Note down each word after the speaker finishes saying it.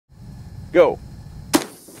Go.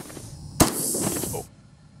 Oh.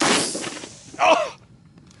 Oh!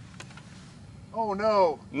 Oh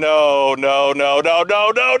no. No, no, no, no,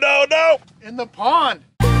 no, no, no, no! In the pond.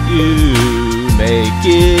 You make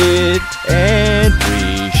it and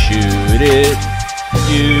we shoot it.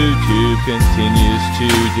 YouTube continues to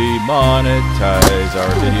demonetize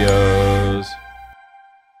our videos.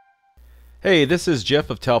 Hey, this is Jeff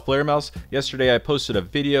of TAOFLEDERMAUS. Yesterday I posted a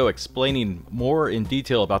video explaining more in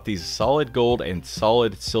detail about these solid gold and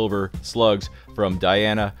solid silver slugs from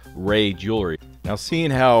Diana Ray Jewelry. Now, seeing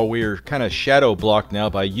how we're kind of shadow blocked now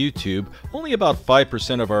by YouTube, only about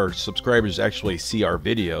 5% of our subscribers actually see our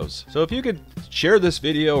videos. So if you could share this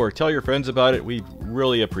video or tell your friends about it, we'd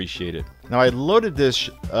really appreciate it. Now, I loaded this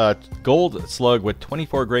gold slug with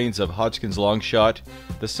 24 grains of Hodgkin's long shot.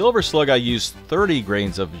 The silver slug I used 30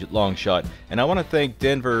 grains of long shot, and I want to thank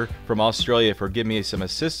Denver from Australia for giving me some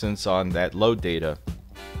assistance on that load data.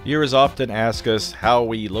 Viewers often ask us how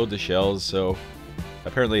we load the shells, so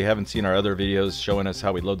apparently you haven't seen our other videos showing us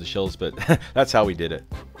how we load the shells, but that's how we did it.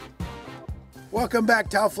 Welcome back,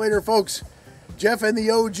 TAOFLEDER folks. Jeff and the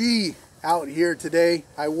OG out here today.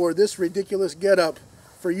 I wore this ridiculous getup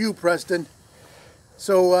for you, Preston.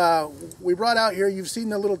 So we brought out here, you've seen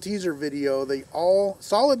the little teaser video, the all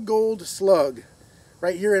solid gold slug.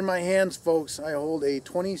 Right here in my hands, folks, I hold a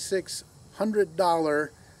 $2,600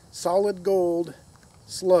 solid gold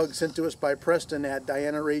slug sent to us by Preston at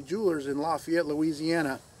Diana Ray Jewelers in Lafayette,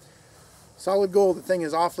 Louisiana. Solid gold. The thing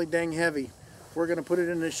is awfully dang heavy. We're going to put it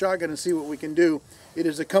in a shotgun and see what we can do. It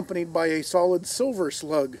is accompanied by a solid silver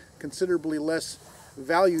slug. Considerably less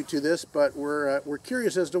value to this, but we're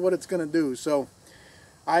curious as to what it's going to do. So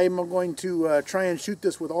I'm going to try and shoot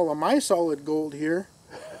this with all of my solid gold here.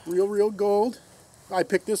 Real gold. I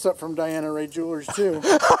picked this up from Diana Ray Jewelers too.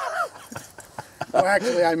 Well,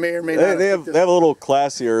 actually, I may or may not. They have a little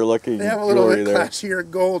classier looking. They have a little bit there. classier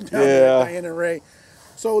gold down there at Diana Ray.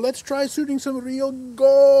 So let's try shooting some real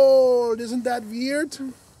gold. Isn't that weird?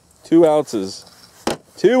 2 ounces.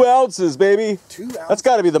 2 ounces, baby. 2 ounces. That's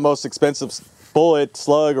got to be the most expensive bullet,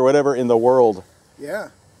 slug, or whatever in the world. Yeah.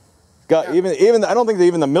 Even I don't think that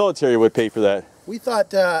even the military would pay for that. We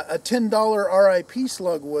thought a $10 RIP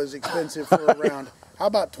slug was expensive for a round. How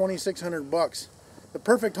about $2,600? The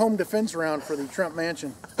perfect home defense round for the Trump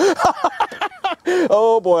mansion.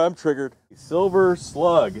 Oh boy, I'm triggered. Silver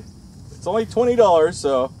slug. It's only $20,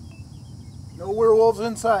 so. No werewolves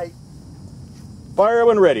in sight. Fire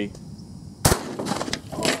when ready.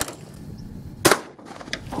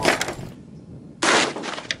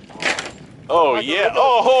 Oh yeah,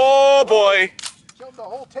 oh boy. Killed the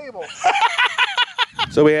whole table.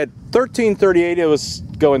 So we had 1338, it was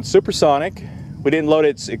going supersonic. We didn't load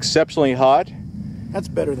it exceptionally hot. That's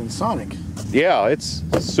better than Sonic. Yeah, it's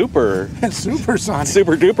super. Super Sonic.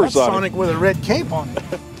 Super duper That's Sonic with a red cape on it.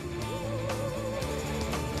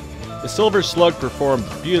 The silver slug performed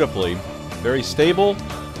beautifully, very stable,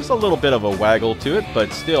 just a little bit of a waggle to it,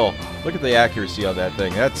 but still, look at the accuracy on that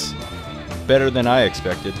thing. That's better than I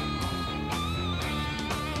expected.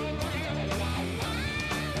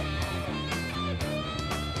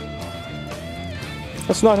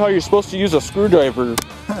 That's not how you're supposed to use a screwdriver.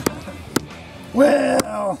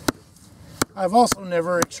 Well, I've also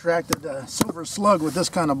never extracted a silver slug with this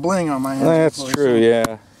kind of bling on my hands. That's before, true, so,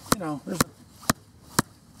 yeah. You know, there's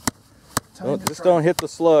Just don't hit the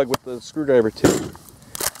slug with the screwdriver tip.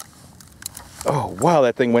 Oh, wow,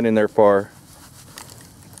 that thing went in there far.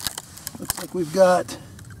 Looks like we've got...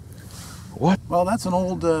 What? Well, that's an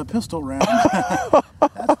old pistol round.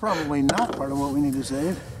 That's probably not part of what we need to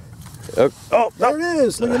save. Oh, there it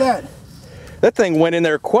is. Look at that. That thing went in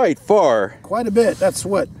there quite far. Quite a bit. That's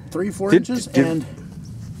what, 3-4 inches? And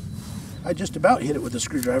I just about hit it with a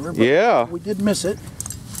screwdriver, but yeah, we did miss it.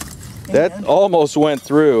 That and almost went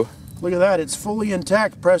through. Look at that. It's fully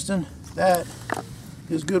intact, Preston. That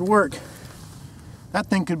is good work. That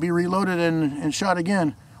thing could be reloaded and shot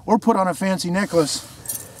again, or put on a fancy necklace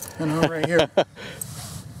and hung right here.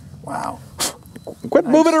 Wow. Quit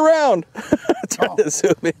moving around. Trying to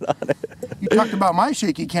zoom in on it. You talked about my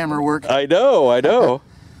shaky camera work. I know.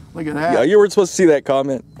 Look at that. Yeah, you weren't supposed to see that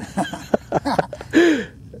comment.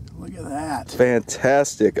 Look at that.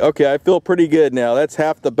 Fantastic. Okay, I feel pretty good now. That's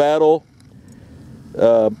half the battle.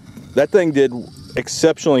 That thing did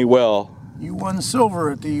exceptionally well. You won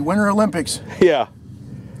silver at the Winter Olympics. Yeah.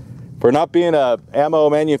 For not being a ammo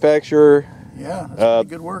manufacturer. Yeah, that's pretty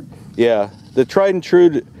good work. Yeah. The tried and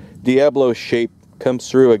true Diablo shape comes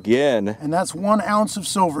through again. And that's 1 ounce of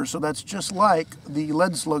silver, so that's just like the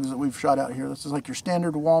lead slugs that we've shot out here. This is like your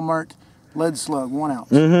standard Walmart lead slug, 1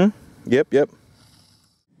 ounce. Mm-hmm. Yep.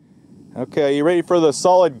 Okay, you ready for the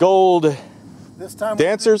solid gold This time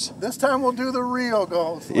dancers? This time we'll do the real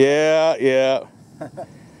gold. Yeah, yeah.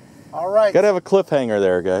 All right. Gotta have a cliffhanger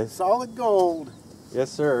there, guys. Solid gold.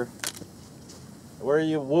 Yes, sir. Where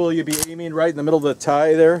will you be aiming? Right in the middle of the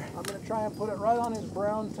tie there? I'm going to try and put it right on his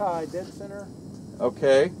brown tie, dead center.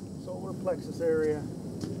 Okay. Solar plexus area.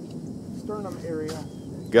 Sternum area.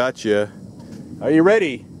 Gotcha. Are you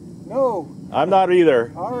ready? No. I'm not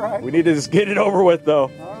either. All right. We need to just get it over with,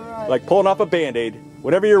 though. All right. Like pulling off a Band-Aid.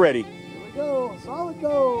 Whenever you're ready. Here we go. Solid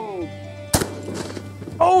gold.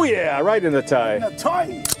 Oh, yeah. Right in the tie. In the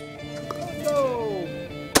tie. Solid gold.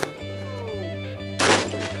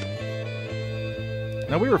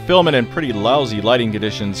 Now we were filming in pretty lousy lighting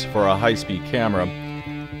conditions for a high-speed camera.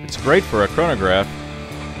 It's great for a chronograph.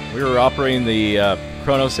 We were operating the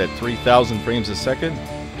Chronos at 3,000 frames a second.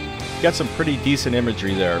 Got some pretty decent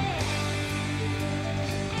imagery there.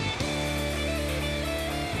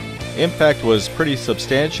 Impact was pretty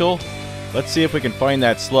substantial. Let's see if we can find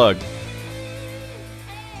that slug.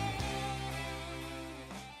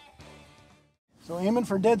 So aiming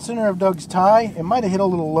for dead center of Doug's tie. It might have hit a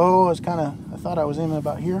little low. I thought I was aiming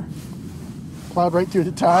about here. Plowed right through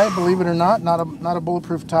the tie, believe it or not. Not a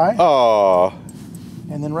bulletproof tie. Oh.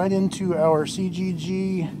 And then right into our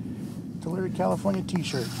CGG Tulare, California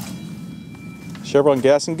t-shirt. Chevron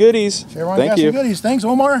Gas and Goodies. Chevron Thank Gas you. and Goodies. Thanks,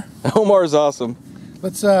 Omar. Omar's awesome.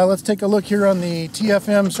 Let's take a look here on the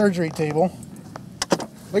TFM surgery table.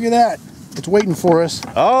 Look at that. It's waiting for us.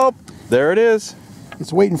 Oh, there it is.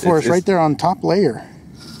 It's waiting for us right there on top layer.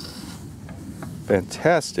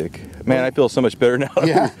 Fantastic. Man, I feel so much better now.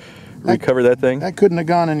 Yeah. Recover that thing. That couldn't have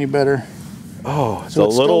gone any better. Oh, it's so a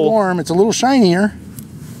it's little still warm. It's a little shinier.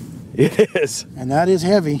 It is. And that is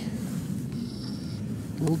heavy.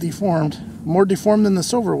 A little deformed. More deformed than the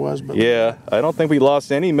silver was, but yeah, I don't think we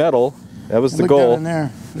lost any metal. That was the look goal. down in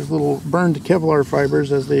there. There's little burned Kevlar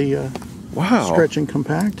fibers as they wow. stretch and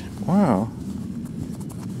compact. Wow.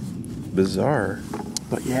 Bizarre.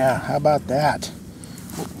 But yeah, how about that?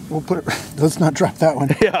 We'll put it. Let's not drop that one.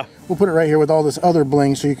 Yeah. We'll put it right here with all this other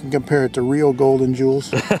bling, so you can compare it to real gold and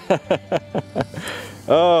jewels.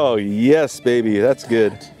 Oh yes, baby, that's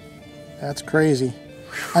good. That's crazy.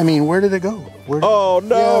 I mean, where did it go? Oh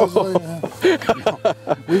no! No.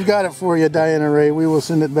 We've got it for you, Diana Ray. We will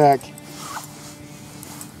send it back.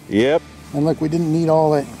 Yep. And look, we didn't need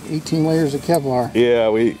all that 18 layers of Kevlar. Yeah,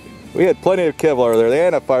 we had plenty of Kevlar there. They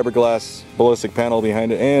had a fiberglass ballistic panel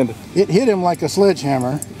behind it, and it hit him like a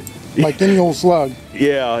sledgehammer, like any old slug.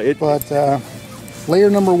 Yeah, but layer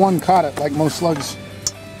number 1 caught it like most slugs.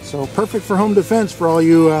 So perfect for home defense for all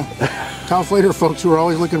you TAOFLEDER folks who are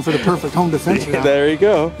always looking for the perfect home defense round. There you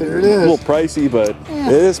go. There it is. A little pricey, but yeah.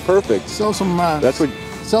 It is perfect. Sell some.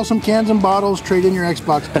 Sell some cans and bottles. Trade in your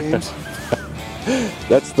Xbox games.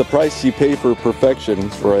 That's the price you pay for perfection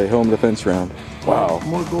for a home defense round. Wow.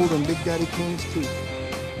 More gold than Big Daddy Kane's too.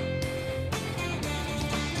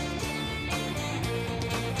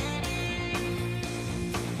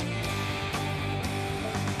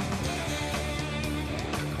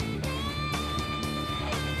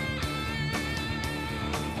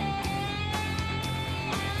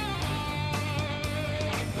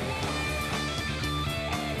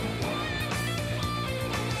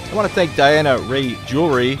 I want to thank Diana Ray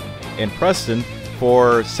Jewelry and Preston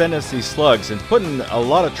for sending us these slugs and putting a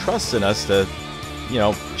lot of trust in us to, you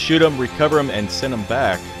know, shoot them, recover them, and send them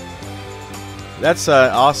back. That's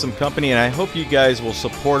an awesome company, and I hope you guys will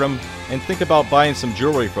support them and think about buying some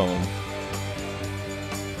jewelry from them.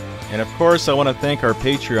 And of course, I want to thank our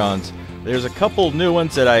Patreons. There's a couple new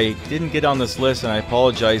ones that I didn't get on this list, and I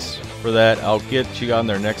apologize for that. I'll get you on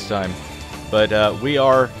there next time. But we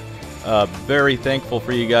are very thankful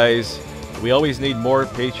for you guys. We always need more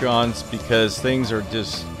Patreons because things are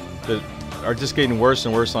just getting worse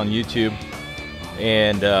and worse on YouTube.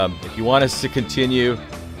 And if you want us to continue,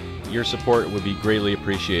 your support would be greatly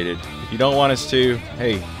appreciated. If you don't want us to,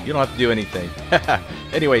 hey, you don't have to do anything.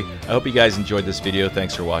 Anyway, I hope you guys enjoyed this video.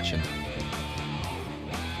 Thanks for watching.